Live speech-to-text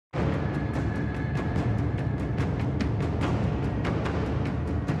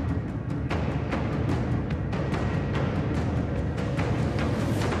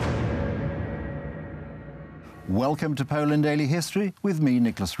Welcome to Poland Daily History with me,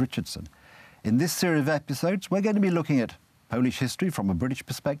 Nicholas Richardson. In this series of episodes, we're going to be looking at Polish history from a British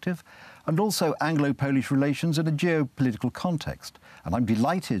perspective and also Anglo-Polish relations in a geopolitical context. And I'm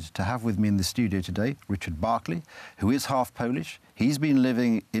delighted to have with me in the studio today Richard Berkeley, who is half Polish. He's been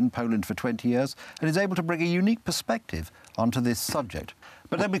living in Poland for 20 years and is able to bring a unique perspective onto this subject.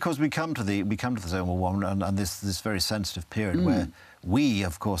 But then, because we come to the Zone War and this very sensitive period where we,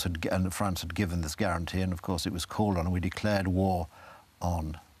 of course, and France had given this guarantee, and of course it was called on, and we declared war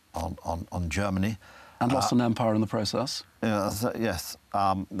on Germany. And lost an empire in the process. Yes,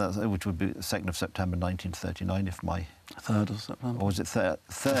 which would be 2nd of September 1939, if my... 3rd of September. Or was it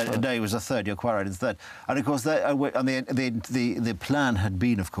third? No, it was the 3rd, you're quite right, it's 3rd. And of course, the plan had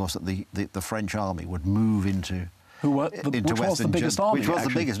been, of course, that the French army would move into... Which was the biggest army, Which was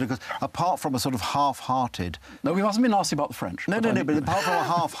actually. the biggest, because apart from a sort of half-hearted... No, we mustn't be nasty about the French. No, but apart from a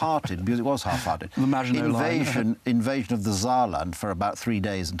half-hearted, because it was half-hearted, the Maginot Line. invasion of the Saarland for about 3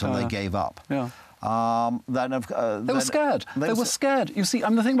 days until they gave up. Yeah. They were scared. They were scared. You see,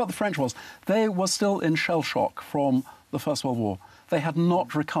 the thing about the French was they were still in shell shock from the First World War. They had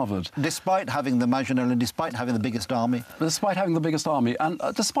not recovered. Despite having the Maginot and despite having the biggest army. Despite having the biggest army, and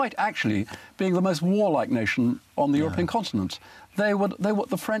despite actually being the most warlike nation on the European continent,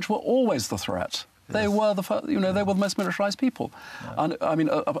 the French were always the threat. They were they were the most militarised people, and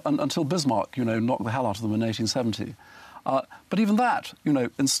until Bismarck, knocked the hell out of them in 1870. But even that,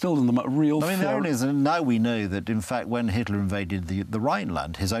 instilled in them a real fear. The irony is, now we know that, in fact, when Hitler invaded the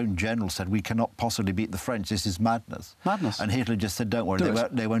Rhineland, his own general said, we cannot possibly beat the French, this is madness. Madness. And Hitler just said, don't worry,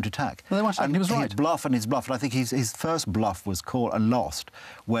 they won't attack. They won't attack, and he was right. His bluff, and I think his first bluff was caught and lost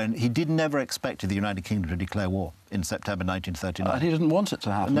when he never expected the United Kingdom to declare war in September 1939. And he didn't want it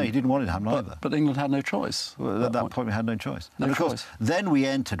to happen. No, he didn't want it to happen either. But England had no choice. Well, at that point, we had no choice. No choice. Then we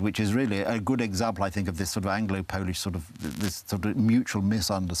entered, which is really a good example, I think, of this sort of Anglo-Polish this sort of mutual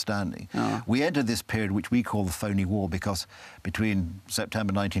misunderstanding. Yeah. We entered this period which we call the phony war because between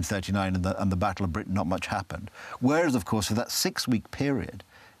September 1939 and the Battle of Britain, not much happened. Whereas, of course, for that 6-week period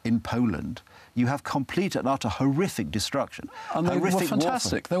in Poland, you have complete and utter horrific destruction. And they were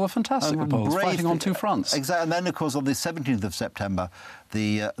fantastic. They were fantastic, the Poles, fighting on two fronts. Exactly. And then, of course, on the 17th of September,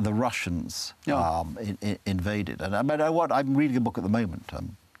 the Russians invaded. And I'm reading a book at the moment,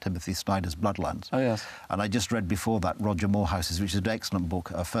 Timothy Snyder's Bloodlands. Oh, yes. And I just read before that Roger Morehouse's, which is an excellent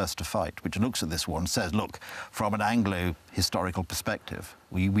book, First to Fight, which looks at this war and says, look, from an Anglo-historical perspective,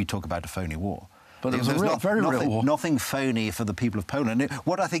 we talk about a phony war. But it was very real war. Nothing phony for the people of Poland. And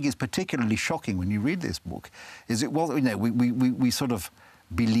what I think is particularly shocking when you read this book is we sort of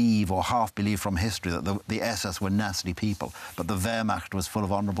believe or half believe from history that the SS were nasty people, but the Wehrmacht was full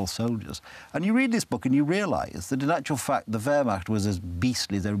of honourable soldiers. And you read this book and you realise that in actual fact the Wehrmacht was as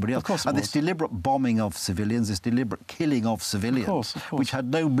beastly as everybody else. Of course it and was. This deliberate bombing of civilians, this deliberate killing of civilians, of course. which had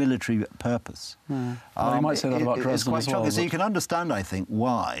no military purpose. Yeah. Well, you might say that about Dresden as well. So you can understand, I think,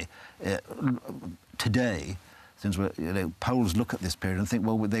 why today, since Poles look at this period and think,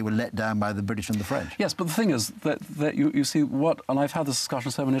 well, they were let down by the British and the French. Yes, but the thing is that you see and I've had this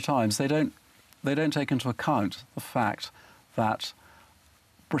discussion so many times, they don't take into account the fact that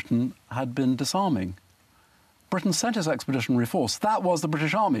Britain had been disarming. Britain sent its expeditionary force. That was the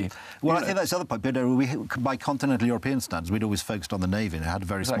British Army. Well, I think that's the other point. But by continental European standards, we'd always focused on the Navy and it had a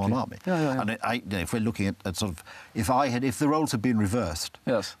very small army. Yeah. And if we're looking at sort of... If the roles had been reversed,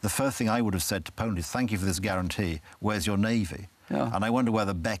 yes, the first thing I would have said to Poland is, thank you for this guarantee, where's your Navy? Yeah. And I wonder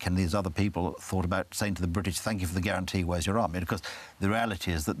whether Beck and these other people thought about saying to the British, thank you for the guarantee, where's your army? Because the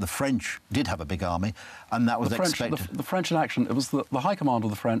reality is that the French did have a big army, and that was expected. The French in action, it was the high command of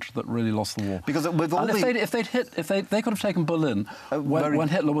the French that really lost the war. Because with all if they could have taken Berlin when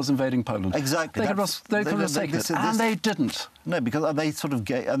Hitler was invading Poland. Exactly. They could have taken it, and they didn't. No, because they sort of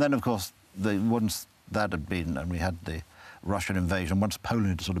gave... And then, of course, once that had been, and we had the Russian invasion, once Poland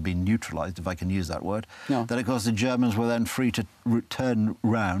had sort of been neutralised, if I can use that word, then, of course, the Germans were then free to turn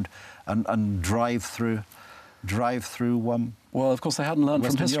round and drive through... Well, of course, they hadn't learned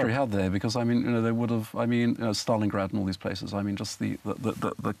from history, Europe. had they? Because, they would have... Stalingrad and all these places, just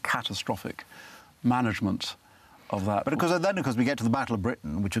the catastrophic management of that. But because we get to the Battle of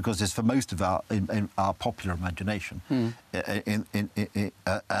Britain, which of course is for most of our popular imagination,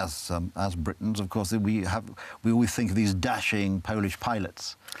 as Britons, of course, we always think of these dashing Polish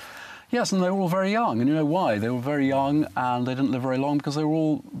pilots. Yes, and they were all very young, and you know why? They were very young, and they didn't live very long because they were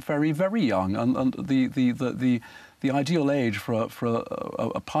all very, very young, and the ideal age for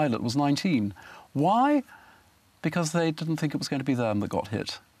a pilot was 19. Why? Because they didn't think it was going to be them that got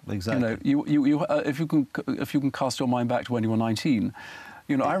hit. Exactly. If you can cast your mind back to when you were 19,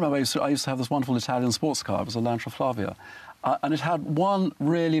 You know, I remember I used to have this wonderful Italian sports car. It was a Lancia Flavia. And it had one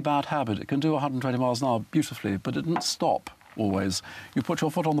really bad habit. It can do 120 miles an hour beautifully, but it didn't stop always. You put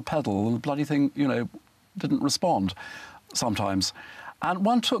your foot on the pedal and the bloody thing, you know, didn't respond sometimes. And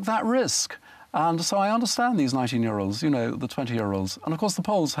one took that risk. And so I understand these 19-year-olds, you know, the 20-year-olds. And of course the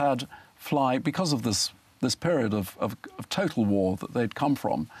Poles had because of this period of total war that they'd come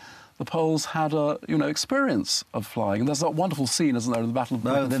from, the Poles had a, you know, experience of flying. And there's that wonderful scene, isn't there, in the Battle of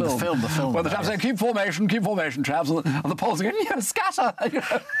Britain the film. Where the chaps say, keep formation, chaps, and the Poles are going, yeah, scatter! You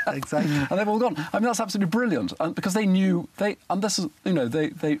know? Exactly. And they've all gone. I mean, that's absolutely brilliant. And because they knew, and this is, you know,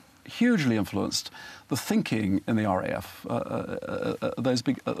 they hugely influenced the thinking in the RAF, those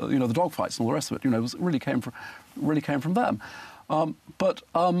big, you know, the dogfights and all the rest of it, you know, really came from them.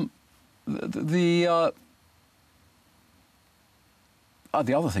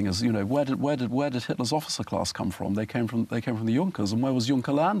 The other thing is, you know, where did Hitler's officer class come from? They came from the Junkers, and where was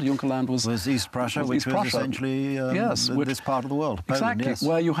Junkerland? Junkerland was East Prussia, which was essentially this part of the world. Poland, exactly, yes.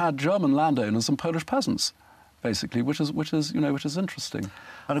 Where you had German landowners and Polish peasants, basically, which is interesting.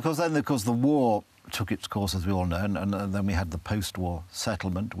 And of course, then the war took its course, as we all know, and then we had the post-war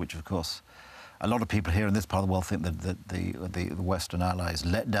settlement, which of course a lot of people here in this part of the world think that the Western Allies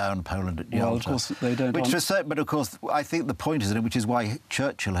let down Poland at Yalta. Well, of course they don't. But of course, I think the point is in it, which is why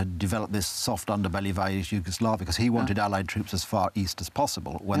Churchill had developed this soft underbelly via Yugoslavia, because he wanted Allied troops as far east as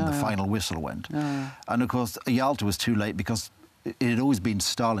possible when the final whistle went. Yeah. And of course, Yalta was too late because it had always been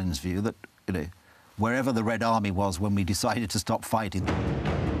Stalin's view that, you know, wherever the Red Army was when we decided to stop fighting.